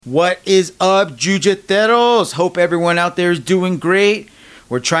What is up, Jiu-Jiteros? Hope everyone out there is doing great.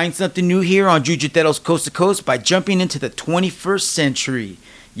 We're trying something new here on Jiu-Jiteros Coast to Coast by jumping into the 21st century.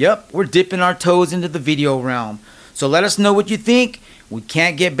 Yep, we're dipping our toes into the video realm. So let us know what you think. We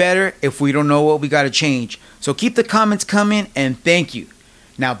can't get better if we don't know what we got to change. So keep the comments coming and thank you.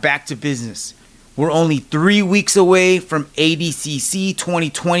 Now back to business. We're only 3 weeks away from ADCC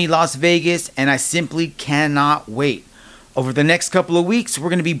 2020 Las Vegas, and I simply cannot wait. Over the next couple of weeks, we're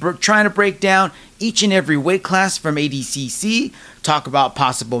going to be trying to break down each and every weight class from ADCC, talk about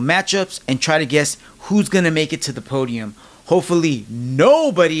possible matchups, and try to guess who's going to make it to the podium. Hopefully,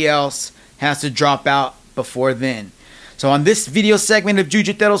 nobody else has to drop out before then. So on this video segment of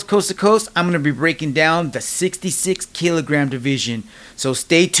Jiu-Jiteros Coast to Coast, I'm going to be breaking down the 66 kilogram division. So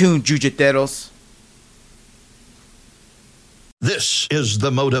stay tuned, Jiu-Jiteros. This is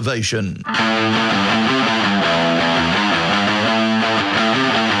the motivation.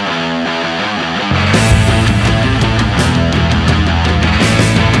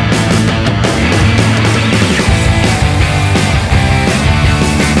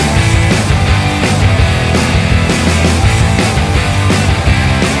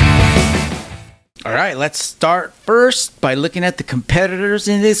 Alright, let's start first by looking at the competitors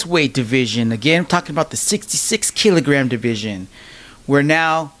in this weight division. Again, I'm talking about the 66 kilogram division. We're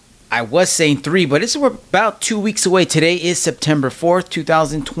now, I was saying 3, but we're about 2 weeks away. Today is September 4th,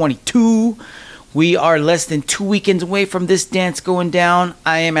 2022. We are less than 2 weekends away from this dance going down.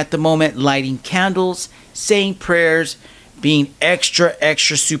 I am at the moment lighting candles, saying prayers, being extra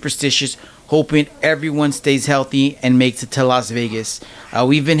superstitious, hoping everyone stays healthy and makes it to Las Vegas.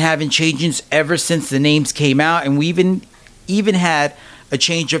 We've been having changes ever since the names came out, and we even had a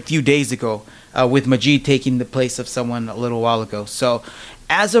change a few days ago with Majid taking the place of someone a little while ago. So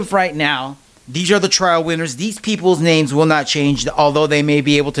as of right now, these are the trial winners. These people's names will not change, although they may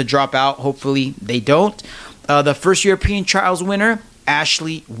be able to drop out. Hopefully they don't. The first European trials winner,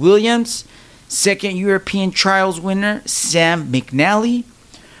 Ashley Williams. Second European trials winner, Sam McNally.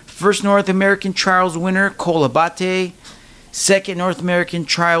 First North American trials winner, Cole Abate. Second North American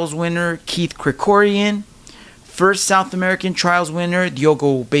trials winner, Keith Krikorian. First South American trials winner,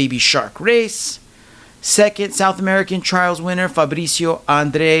 Diogo Baby Shark Race. Second South American trials winner, Fabricio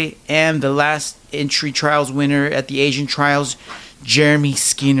Andre. And the last entry trials winner at the Asian trials, Jeremy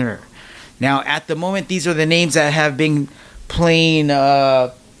Skinner. Now at the moment, these are the names that have been playing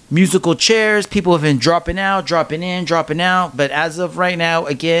musical chairs. People have been dropping out, dropping in, dropping out. But as of right now,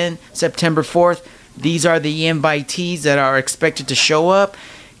 again, September 4th, these are the invitees that are expected to show up.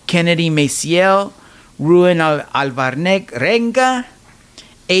 Kennedy Maciel, Ruben Alvarenga,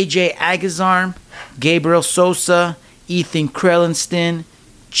 AJ Agazarm, Gabriel Sosa, Ethan Krelenston,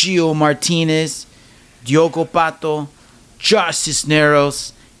 Gio Martinez, Diogo Pato, Josh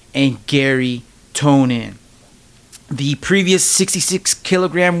Cisneros, and Gary Tonin. The previous 66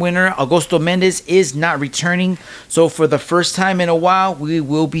 kilogram winner, Augusto Mendez, is not returning. So for the first time in a while, we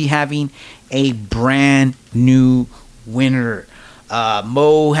will be having a brand new winner.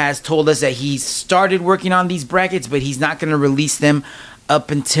 Mo has told us that he started working on these brackets, but he's not going to release them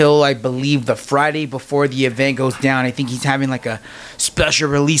up until, I believe, the Friday before the event goes down. I think he's having like a special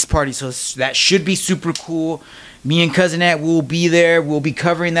release party, so that should be super cool. Me and Cousin Ed will be there. We'll be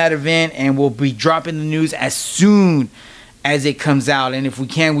covering that event, and we'll be dropping the news as soon as it comes out. And if we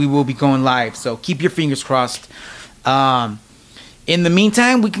can, we will be going live. So keep your fingers crossed. In the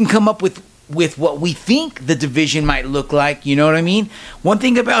meantime, we can come up with what we think the division might look like. You know what I mean? One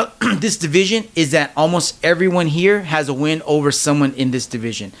thing about this division is that almost everyone here has a win over someone in this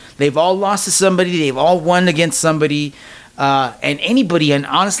division. They've all lost to somebody. They've all won against somebody. And anybody, and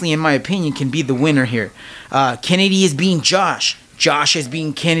honestly, in my opinion, can be the winner here. Kennedy is beating Josh. Josh has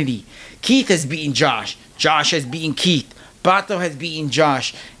beaten Kennedy. Keith has beaten Josh. Josh has beaten Keith. Pato has beaten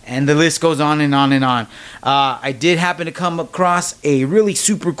Josh. And the list goes on and on and on. I did happen to come across a really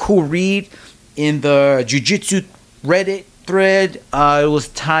super cool read in the Jiu-Jitsu Reddit thread. It was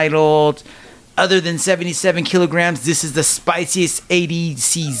titled, "Other than 77 kilograms, this is the spiciest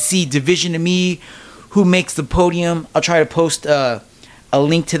ADCC division to me. Who makes the podium?" I'll try to post a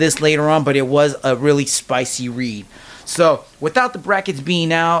link to this later on, but it was a really spicy read. So without the brackets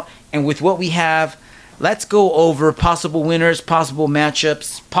being out and with what we have, let's go over possible winners, possible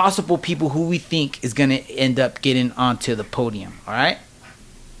matchups, possible people who we think is going to end up getting onto the podium. All right,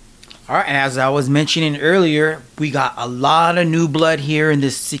 and as I was mentioning earlier, we got a lot of new blood here in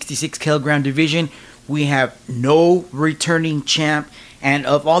this 66 kilogram division. We have no returning champ. And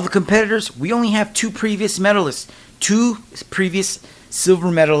of all the competitors, we only have 2 previous medalists, 2 previous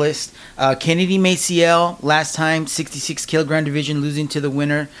silver medalist. Kennedy Maciel, last time, 66 kilogram division, losing to the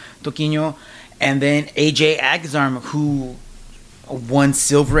winner, Toquinho. And then AJ Agazarm, who won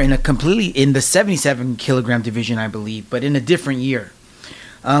silver in the 77 kilogram division, I believe, but in a different year.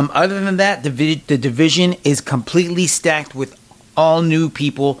 Other than that, the division is completely stacked with all new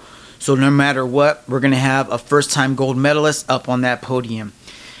people. So no matter what, we're going to have a first-time gold medalist up on that podium.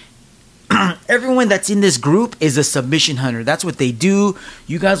 Everyone that's in this group is a submission hunter. That's what they do.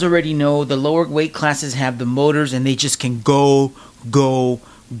 You guys already know the lower weight classes have the motors, and they just can go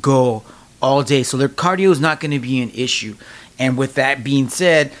all day. So their cardio is not going to be an issue. And with that being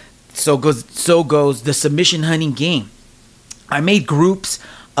said, so goes the submission hunting game. I made groups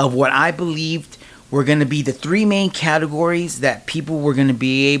of what I believed were going to be the three main categories that people were going to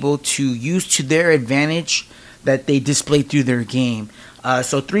be able to use to their advantage that they displayed through their game.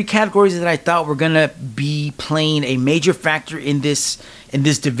 So three categories that I thought were going to be playing a major factor in this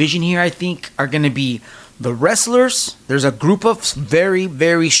division here, I think, are going to be the wrestlers. There's a group of very,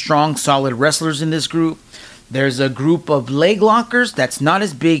 very strong, solid wrestlers in this group. There's a group of leg lockers that's not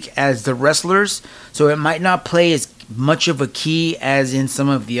as big as the wrestlers, so it might not play as much of a key as in some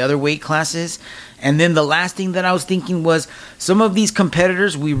of the other weight classes. And then the last thing that I was thinking was some of these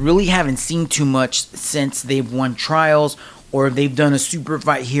competitors we really haven't seen too much since they've won trials or they've done a super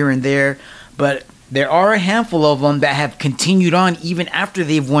fight here and there. But there are a handful of them that have continued on even after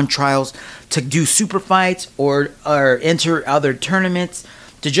they've won trials to do super fights or enter other tournaments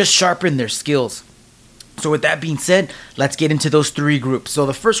to just sharpen their skills. So with that being said, let's get into those three groups. So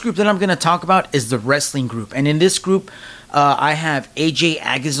the first group that I'm going to talk about is the wrestling group. And in this group, I have AJ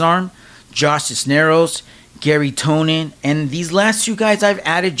Agazarm, Josh Cisneros, Gary Tonin, and these last two guys I've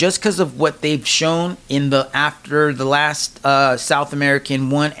added just because of what they've shown after the last South American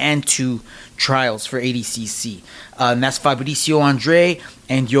 1 and 2 trials for ADCC. And that's Fabricio Andre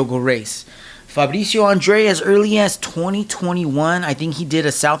and Diogo Reis. Fabricio Andre, as early as 2021, I think he did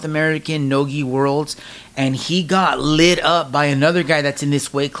a South American Nogi Worlds, and he got lit up by another guy that's in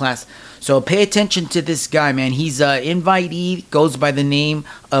this weight class. So pay attention to this guy, man. He's an invitee, goes by the name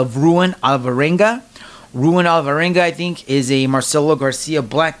of Ruan Alvarenga. Ruan Alvarenga, I think, is a Marcelo Garcia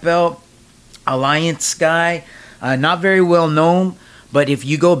black belt, Alliance guy, not very well known. But if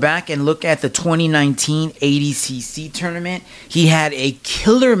you go back and look at the 2019 ADCC tournament, he had a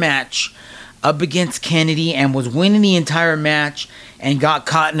killer match up against Kennedy and was winning the entire match and got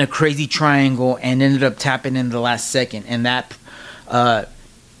caught in a crazy triangle and ended up tapping in the last second. And that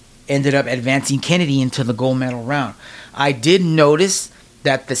ended up advancing Kennedy into the gold medal round. I did notice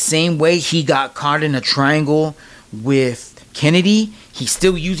that the same way he got caught in a triangle with Kennedy, he's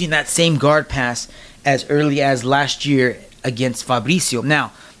still using that same guard pass as early as last year against Fabricio.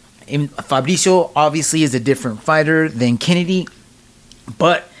 Now, Fabricio obviously is a different fighter than Kennedy,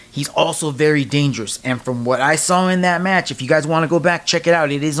 but he's also very dangerous. And from what I saw in that match, if you guys want to go back, check it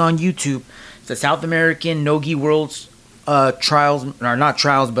out. It is on YouTube. It's a South American Nogi Worlds trials, or not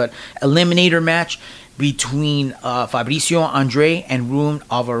trials, but eliminator match between Fabricio Andre and Ruan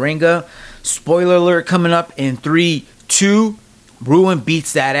Alvarenga. Spoiler alert coming up in 3, 2. Ruan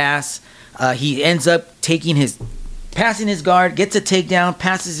beats that ass. He ends up passing his guard, gets a takedown,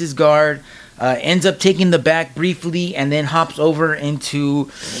 passes his guard, ends up taking the back briefly, and then hops over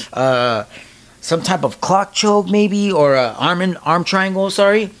into some type of clock choke maybe, or a arm triangle,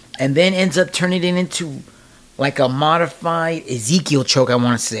 and then ends up turning it into like a modified Ezekiel choke, I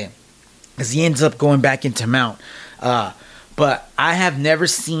want to say, because he ends up going back into mount. But I have never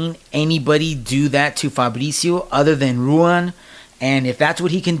seen anybody do that to Fabricio other than Ruan, and if that's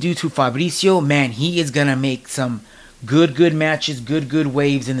what he can do to Fabricio, man, he is going to make some good matches, good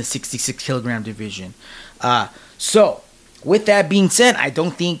waves in the 66 kilogram division. So with that being said, I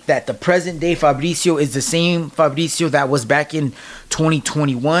don't think that the present day Fabricio is the same Fabricio that was back in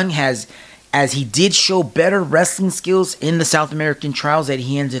 2021, as he did show better wrestling skills in the South American trials that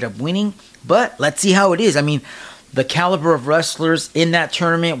he ended up winning. But let's see how it is. I mean, the caliber of wrestlers in that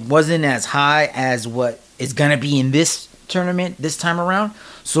tournament wasn't as high as what is going to be in this tournament this time around.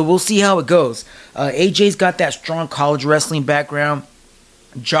 So we'll see how it goes. AJ's got that strong college wrestling background.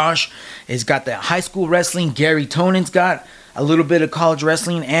 Josh has got that high school wrestling. Gary Tonin's got a little bit of college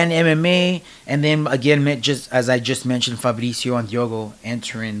wrestling and MMA. And then again, just as I just mentioned, Fabricio and Diogo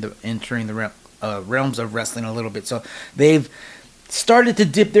entering the realms of wrestling a little bit. So they've started to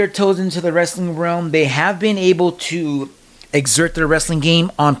dip their toes into the wrestling realm. They have been able to exert their wrestling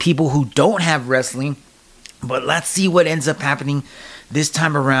game on people who don't have wrestling. But let's see what ends up happening this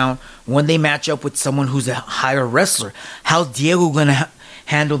time around when they match up with someone who's a higher wrestler. How's Diego going to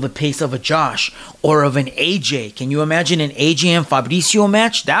handle the pace of a Josh or of an AJ. Can you imagine an AJ and Fabricio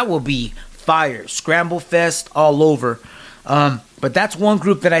match? That will be fire. Scramble fest all over. But that's one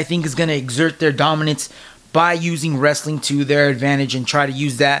group that I think is going to exert their dominance by using wrestling to their advantage and try to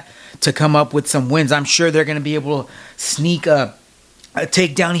use that to come up with some wins. I'm sure they're going to be able to sneak a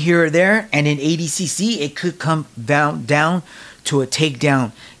takedown here or there, and in ADCC, it could come down to a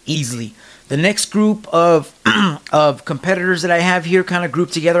takedown easily. The next group of competitors that I have here kind of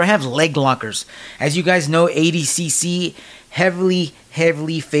grouped together, I have leg lockers. As you guys know, ADCC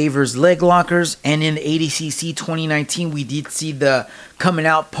heavily favors leg lockers, and in ADCC 2019, we did see the coming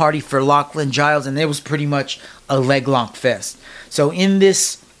out party for Lachlan Giles, and it was pretty much a leg lock fest. So in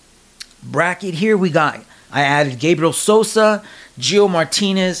this bracket here, I added Gabriel Sosa, Gio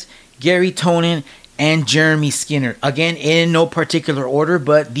Martinez, Gary Tonin, and Jeremy Skinner. Again, in no particular order,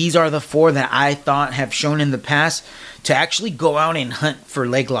 but these are the four that I thought have shown in the past to actually go out and hunt for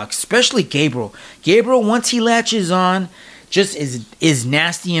leg locks, especially Gabriel. Gabriel, once he latches on, just is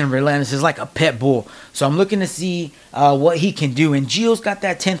nasty and relentless. It's like a pet bull. So I'm looking to see what he can do. And Gio's got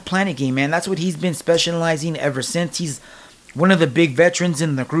that 10th planet game, man. That's what he's been specializing ever since. He's one of the big veterans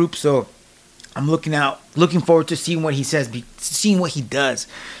in the group, so I'm looking forward to seeing what he says, seeing what he does,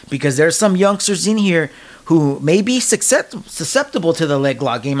 because there's some youngsters in here who may be susceptible to the leg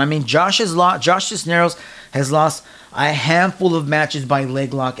lock game. I mean, Josh Cisneros has lost a handful of matches by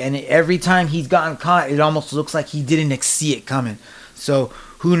leg lock, and every time he's gotten caught, it almost looks like he didn't see it coming. So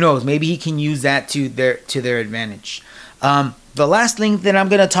who knows? Maybe he can use that to their advantage. The last thing that I'm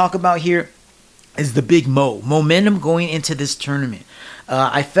going to talk about here is the big momentum going into this tournament.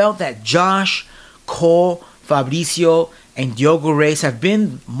 I felt that Josh, Cole, Fabricio, and Diogo Reyes have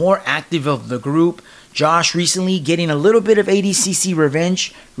been more active of the group. Josh recently getting a little bit of ADCC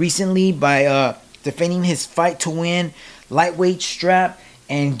revenge recently by defending his fight to win lightweight strap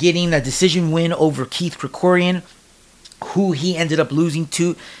and getting a decision win over Keith Krikorian, who he ended up losing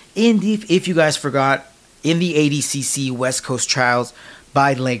to, if you guys forgot, in the ADCC West Coast Trials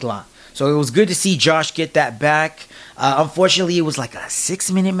by leg lock. So it was good to see Josh get that back. Unfortunately, it was like a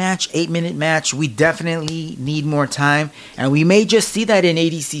 6-minute match, 8-minute match. We definitely need more time, and we may just see that in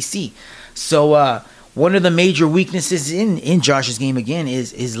ADCC. So one of the major weaknesses in Josh's game, again,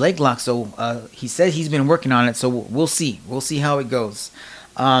 is leg lock. So he said he's been working on it, so we'll see. We'll see how it goes.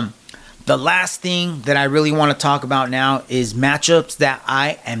 The last thing that I really want to talk about now is matchups that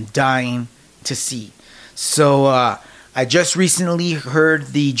I am dying to see. So I just recently heard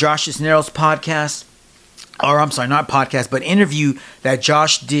the Josh Cisneros podcast, or I'm sorry, not podcast, but interview that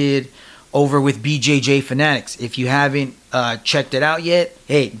Josh did over with BJJ Fanatics. If you haven't checked it out yet,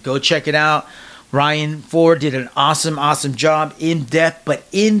 hey, go check it out. Ryan Ford did an awesome job, in depth, but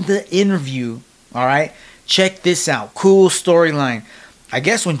in the interview, all right, check this out. Cool storyline. I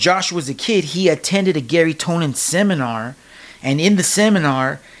guess when Josh was a kid, he attended a Gary Tonin seminar, and in the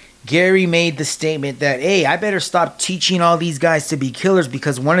seminar, Gary made the statement that, hey, I better stop teaching all these guys to be killers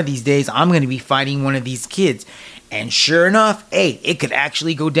because one of these days I'm going to be fighting one of these kids. And sure enough, hey, it could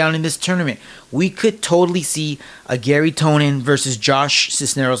actually go down in this tournament. We could totally see a Gary Tonin versus Josh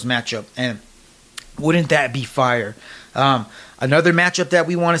Cisneros matchup. And wouldn't that be fire? Another matchup that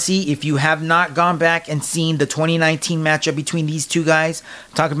we want to see, if you have not gone back and seen the 2019 matchup between these two guys,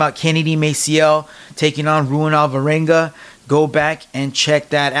 I'm talking about Kennedy Maciel taking on Ruan Alvarenga, go back and check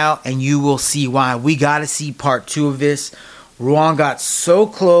that out, and you will see why. We got to see part 2 of this. Ruan got so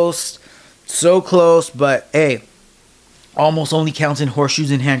close, but hey, almost only counts in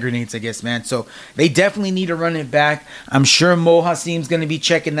horseshoes and hand grenades, I guess, man. So they definitely need to run it back. I'm sure Mo Hassim's going to be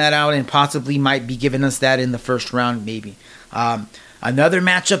checking that out and possibly might be giving us that in the first round, maybe. Another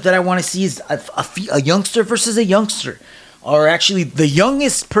matchup that I want to see is a youngster versus a youngster. Or actually the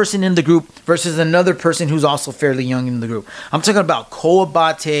youngest person in the group versus another person who's also fairly young in the group. I'm talking about Cole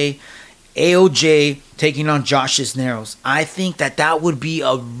Abate, AOJ taking on Josh Cisneros. I think that would be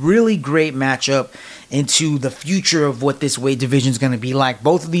a really great matchup into the future of what this weight division is going to be like.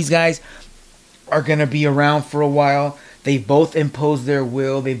 Both of these guys are going to be around for a while. They both impose their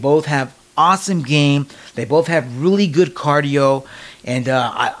will. They both have awesome game. They both have really good cardio. And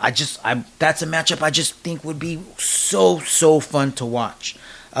that's a matchup I just think would be so fun to watch.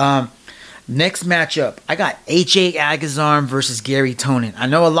 Next matchup, I got AJ Agazarm versus Gary Tonin. I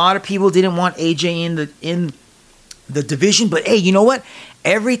know a lot of people didn't want AJ in the division, but hey, you know what?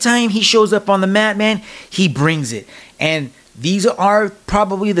 Every time he shows up on the mat, man, he brings it. And these are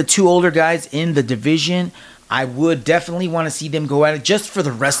probably the two older guys in the division. I would definitely want to see them go at it just for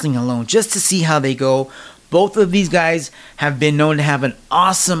the wrestling alone, just to see how they go. Both of these guys have been known to have an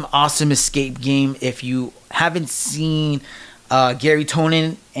awesome escape game. If you haven't seen Gary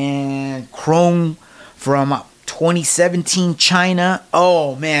Tonin and Chrome from 2017 China.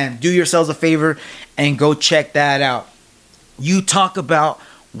 Oh man, do yourselves a favor and go check that out. You talk about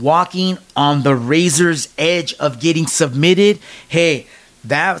walking on the razor's edge of getting submitted. Hey,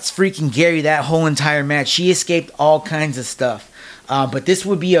 that's freaking Gary that whole entire match. She escaped all kinds of stuff. But this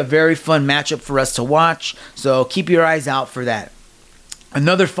would be a very fun matchup for us to watch. So keep your eyes out for that.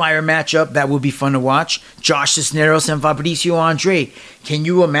 Another fire matchup that would be fun to watch, Josh Cisneros and Fabricio Andrade. Can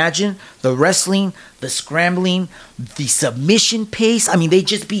you imagine the wrestling, the scrambling, the submission pace? I mean, they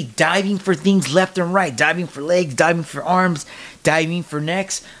just be diving for things left and right, diving for legs, diving for arms, diving for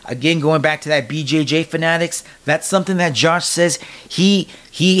necks. Again, going back to that BJJ Fanatics, that's something that Josh says he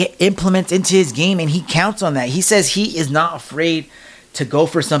implements into his game, and he counts on that. He says he is not afraid to go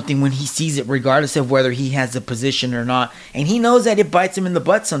for something when he sees it, regardless of whether he has the position or not. And he knows that it bites him in the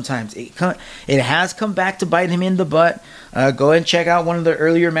butt sometimes. It has come back to bite him in the butt. Go ahead and check out one of the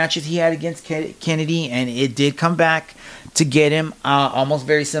earlier matches he had against Kennedy, and it did come back to get him, almost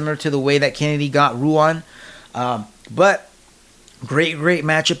very similar to the way that Kennedy got Ruan. But great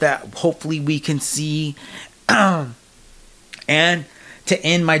matchup that hopefully we can see. And to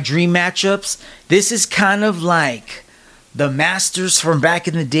end my dream matchups, this is kind of like the masters from back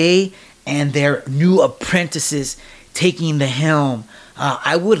in the day and their new apprentices taking the helm.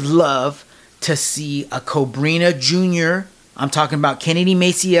 I would love to see a Cobrina Jr., I'm talking about Kennedy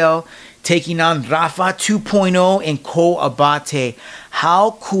Maciel, taking on Rafa 2.0 and Cole Abate.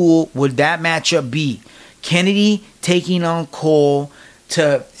 How cool would that matchup be? Kennedy taking on Cole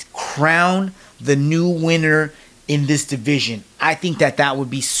to crown the new winner in this division. I think that would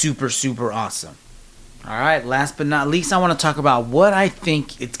be super, super awesome. All right, last but not least, I want to talk about what I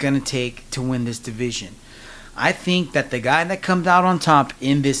think it's going to take to win this division. I think that the guy that comes out on top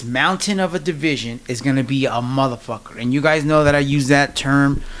in this mountain of a division is going to be a motherfucker. And you guys know that I use that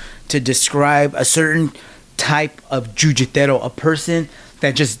term to describe a certain type of jiu-jitero, a person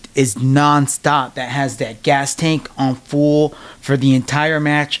that just is non-stop, that has that gas tank on full for the entire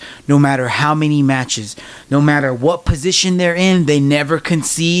match, no matter how many matches, no matter what position they're in, they never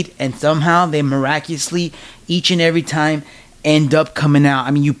concede, and somehow they miraculously, each and every time, end up coming out.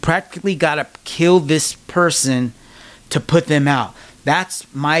 I mean, you practically gotta kill this person to put them out.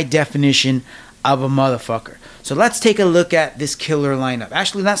 That's my definition of a motherfucker. So let's take a look at this killer lineup.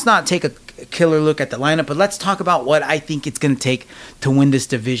 Actually, let's not take a killer look at the lineup, but let's talk about what I think it's going to take to win this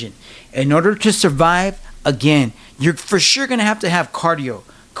division. In order to survive, again, you're for sure going to have cardio.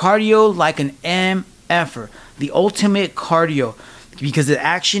 Cardio like an MFer. The ultimate cardio. Because the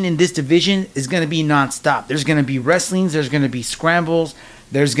action in this division is going to be non-stop. There's going to be wrestlings, there's going to be scrambles,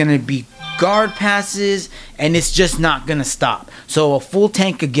 there's going to be guard passes, and it's just not going to stop. So a full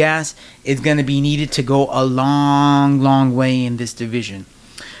tank of gas is going to be needed to go a long way in this division.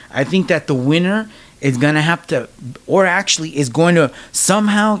 I think that the winner is going to have to, or actually is going to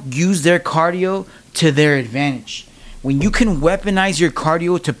somehow use their cardio to their advantage. When you can weaponize your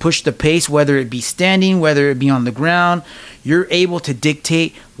cardio to push the pace, whether it be standing, whether it be on the ground, you're able to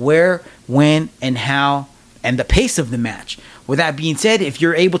dictate where, when, and how, and the pace of the match. With that being said, if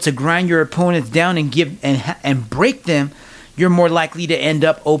you're able to grind your opponents down and give and break them, you're more likely to end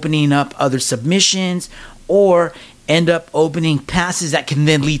up opening up other submissions or end up opening passes that can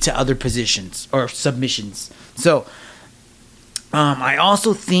then lead to other positions or submissions. So I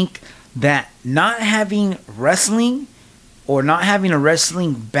also think that not having wrestling or not having a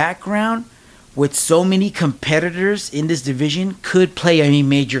wrestling background with so many competitors in this division could play a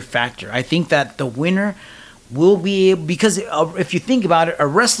major factor. I think that the winner will be able, because if you think about it, a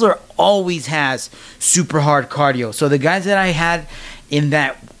wrestler always has super hard cardio. So the guys that I had in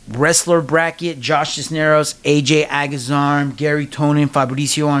that wrestler bracket, Josh Cisneros, AJ Agazarm, Gary Tonin,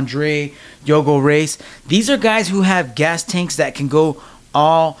 Fabricio Andrade, Yogo Reyes, these are guys who have gas tanks that can go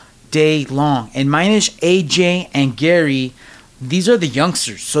all day long. And minus AJ and Gary, these are the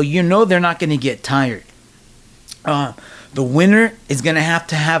youngsters, so you know they're not going to get tired. The winner is going to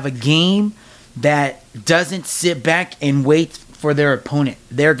have a game that doesn't sit back and wait for their opponent.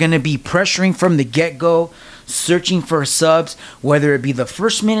 They're going to be pressuring from the get-go, searching for subs, whether it be the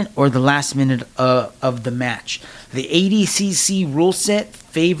first minute or the last minute of the match. The ADCC rule set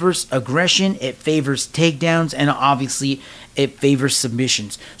favors aggression, it favors takedowns, and obviously it favors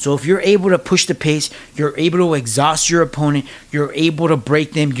submissions. So if you're able to push the pace, you're able to exhaust your opponent, you're able to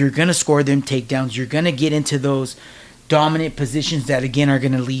break them, you're going to score them takedowns, you're going to get into those dominant positions that again are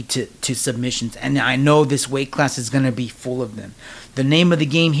going to lead to submissions. And I know this weight class is going to be full of them. The name of the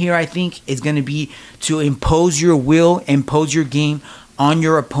game here, I think, is going to be to impose your will, impose your game on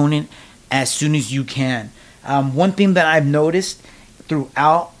your opponent as soon as you can. One thing that I've noticed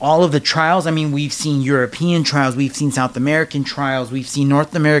throughout all of the trials, I mean, we've seen European trials, we've seen South American trials, we've seen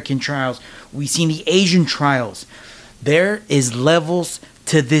North American trials, we've seen the Asian trials. There is levels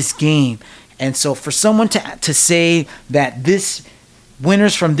to this game. And so for someone to say that this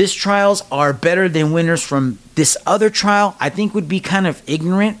winners from this trials are better than winners from this other trial, I think would be kind of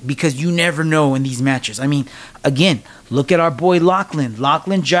ignorant, because you never know in these matches. I mean, again, look at our boy Lachlan.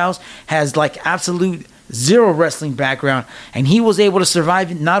 Lachlan Giles has like absolute zero wrestling background, and he was able to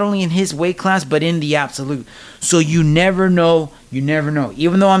survive not only in his weight class but in the absolute. So you never know.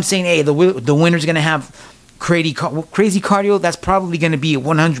 Even though I'm saying, hey, the winner's gonna have crazy cardio, that's probably gonna be a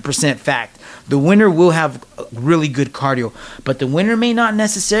 100% fact. The winner will have really good cardio, but the winner may not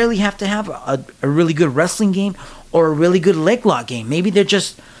necessarily have to have a really good wrestling game or a really good leg lock game. Maybe they're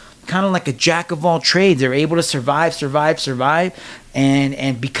just kind of like a jack of all trades. They're able to survive,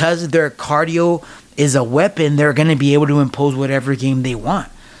 and because their cardio is a weapon, they're going to be able to impose whatever game they want.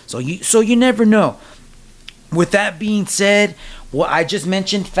 So you never know. With that being said, what I just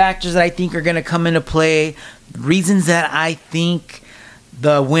mentioned, factors that I think are going to come into play, reasons that I think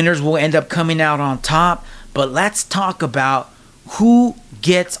the winners will end up coming out on top. But let's talk about who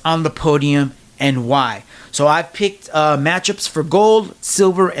gets on the podium and why. So I've picked matchups for gold,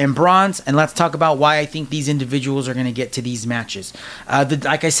 silver, and bronze, and let's talk about why I think these individuals are going to get to these matches.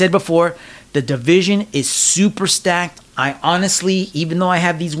 Like I said before, the division is super stacked. I honestly, even though I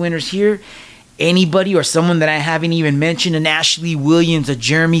have these winners here, anybody or someone that I haven't even mentioned, an Ashley Williams, a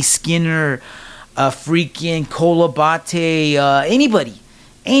Jeremy Skinner, a freaking Kolabate,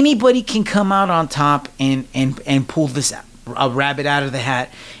 anybody can come out on top and pull this a rabbit out of the hat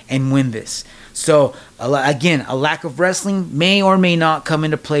and win this. So again, a lack of wrestling may or may not come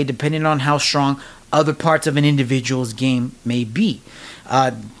into play depending on how strong other parts of an individual's game may be.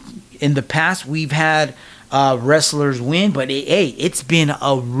 In the past, we've had wrestlers win, but it's been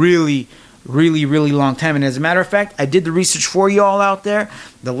a really long time. And as a matter of fact, I did the research for you all out there.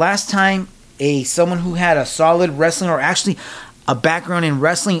 The last time someone who had a solid wrestling, or actually a background in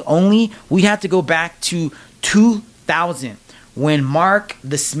wrestling only, we had to go back to 2000 when Mark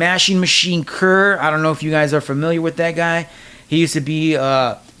the Smashing Machine Kerr, I don't know if you guys are familiar with that guy. He used to be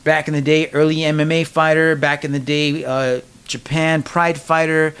back in the day early MMA fighter, back in the day Japan Pride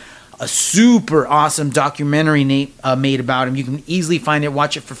fighter. A super awesome documentary made about him. You can easily find it,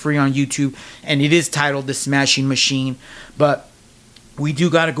 watch it for free on YouTube, and it is titled The Smashing Machine. But we do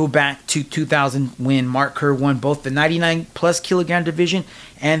got to go back to 2000 when Mark Kerr won both the 99 plus kilogram division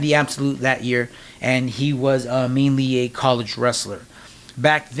and the absolute that year, and he was mainly a college wrestler.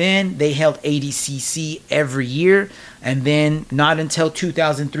 Back then, they held ADCC every year, and then not until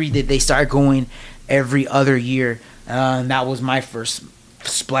 2003 did they start going every other year. And that was my first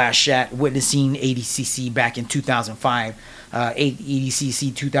splash at witnessing ADCC back in 2005.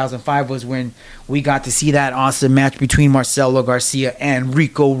 ADCC 2005 was when we got to see that awesome match between Marcelo Garcia and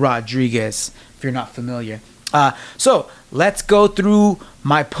Rico Rodriguez, if you're not familiar. So let's go through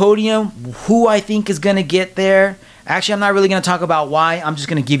my podium, who I think is going to get there. Actually, I'm not really going to talk about why. I'm just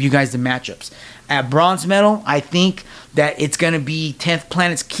going to give you guys the matchups. At bronze medal, I think that it's going to be 10th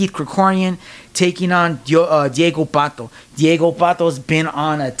Planet's Keith Krikorian taking on Diego Pato. Diego Pato's been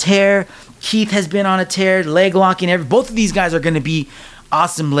on a tear. Keith has been on a tear, leg locking. Both of these guys are going to be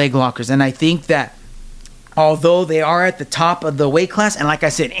awesome leg lockers. And I think that although they are at the top of the weight class, and like I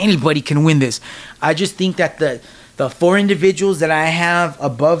said, anybody can win this, I just think that the four individuals that I have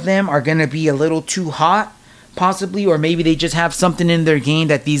above them are going to be a little too hot, possibly, or maybe they just have something in their game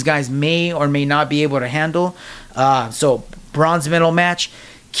that these guys may or may not be able to handle. So bronze medal match,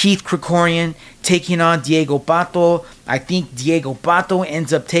 Keith Krikorian taking on Diego Pato. I think Diego Pato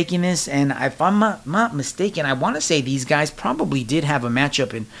ends up taking this, and if I'm not mistaken, I want to say these guys probably did have a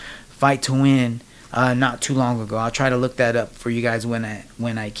matchup in Fight to Win not too long ago. I'll try to look that up for you guys when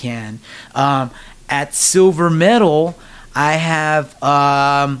I can. At silver medal, I have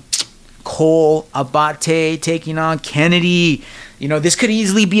Cole Abate taking on Kennedy. You know, this could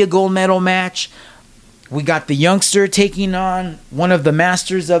easily be a gold medal match. We got the youngster taking on one of the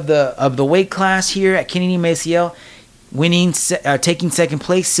masters of the weight class here at Kennedy Maciel, taking second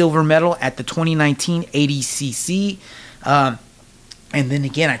place, silver medal at the 2019 ADCC. And then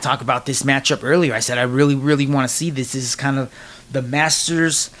again, I talked about this matchup earlier. I said I really want to see this. This is kind of the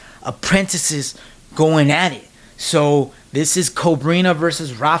masters apprentices going at it. So this is Cobrina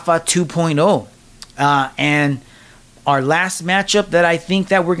versus Rafa 2.0. And our last matchup that I think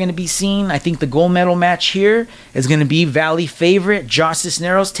that we're going to be seeing, I think the gold medal match here is going to be Valley favorite Josh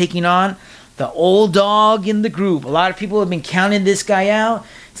Cisneros taking on the old dog in the group. A lot of people have been counting this guy out.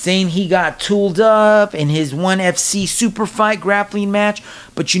 saying he got tooled up in his 1FC super fight grappling match.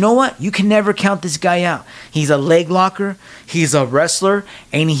 But you know what? You can never count this guy out. He's a leg locker, he's a wrestler,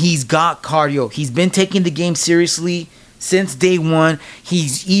 and he's got cardio. He's been taking the game seriously since day one.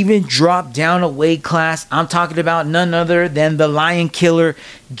 He's even dropped down a weight class. I'm talking about none other than the Lion Killer,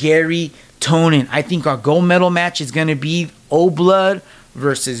 Gary Tonin. I think our gold medal match is going to be Old Blood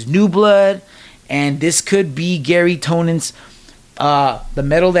versus New Blood. And this could be Gary Tonin's, the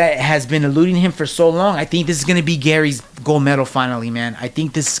medal that has been eluding him for so long. I think this is going to be Gary's gold medal finally, man. I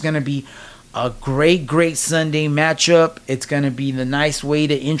think this is going to be a great, great Sunday matchup. It's going to be the nice way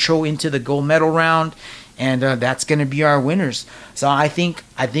to intro into the gold medal round. And that's going to be our winners. So I think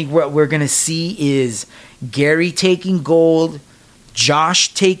what we're going to see is Gary taking gold,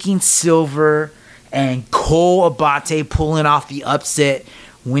 Josh taking silver, and Cole Abate pulling off the upset,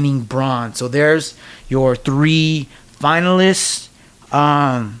 winning bronze. So there's your 3 finalists.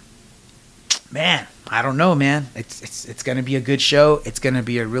 Man, I don't know, man. It's going to be a good show. It's going to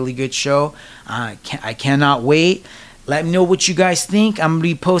be a really good show. I cannot wait. Let me know what you guys think. I'm going to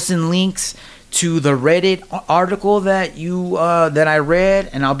be posting links to the Reddit article that I read,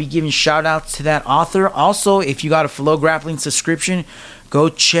 and I'll be giving shout outs to that author. Also, if you got a Flow Grappling subscription, go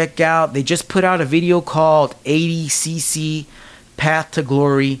check out, they just put out a video called ADCC Path to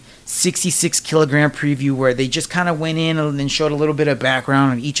Glory 66 kilogram preview, where they just kind of went in and then showed a little bit of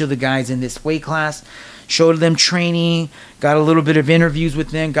background on each of the guys in this weight class, showed them training, got a little bit of interviews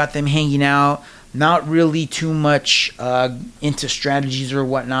with them, got them hanging out. Not really too much into strategies or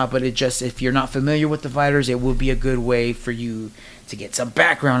whatnot, but it just, if you're not familiar with the fighters, it will be a good way for you to get some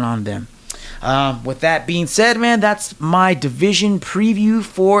background on them. With that being said, man, that's my division preview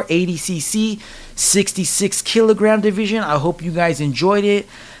for ADCC 66 kilogram division. I hope you guys enjoyed it.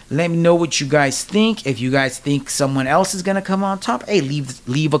 Let me know what you guys think. If you guys think someone else is gonna come on top, hey,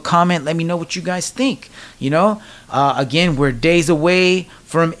 leave a comment. Let me know what you guys think. Again, we're days away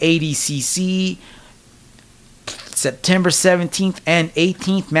from ADCC. September 17th and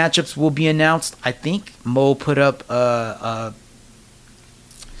 18th matchups will be announced. I think Mo put up a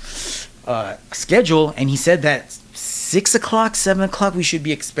schedule, and he said that 6 o'clock, 7 o'clock, we should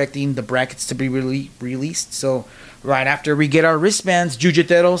be expecting the brackets to be released. So right after we get our wristbands,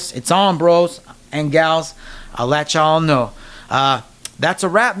 Jujiteros, it's on, bros and gals. I'll let y'all know. That's a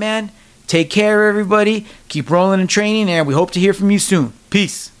wrap, man. Take care, everybody. Keep rolling and training, and we hope to hear from you soon.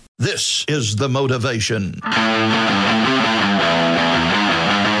 Peace. This is the motivation.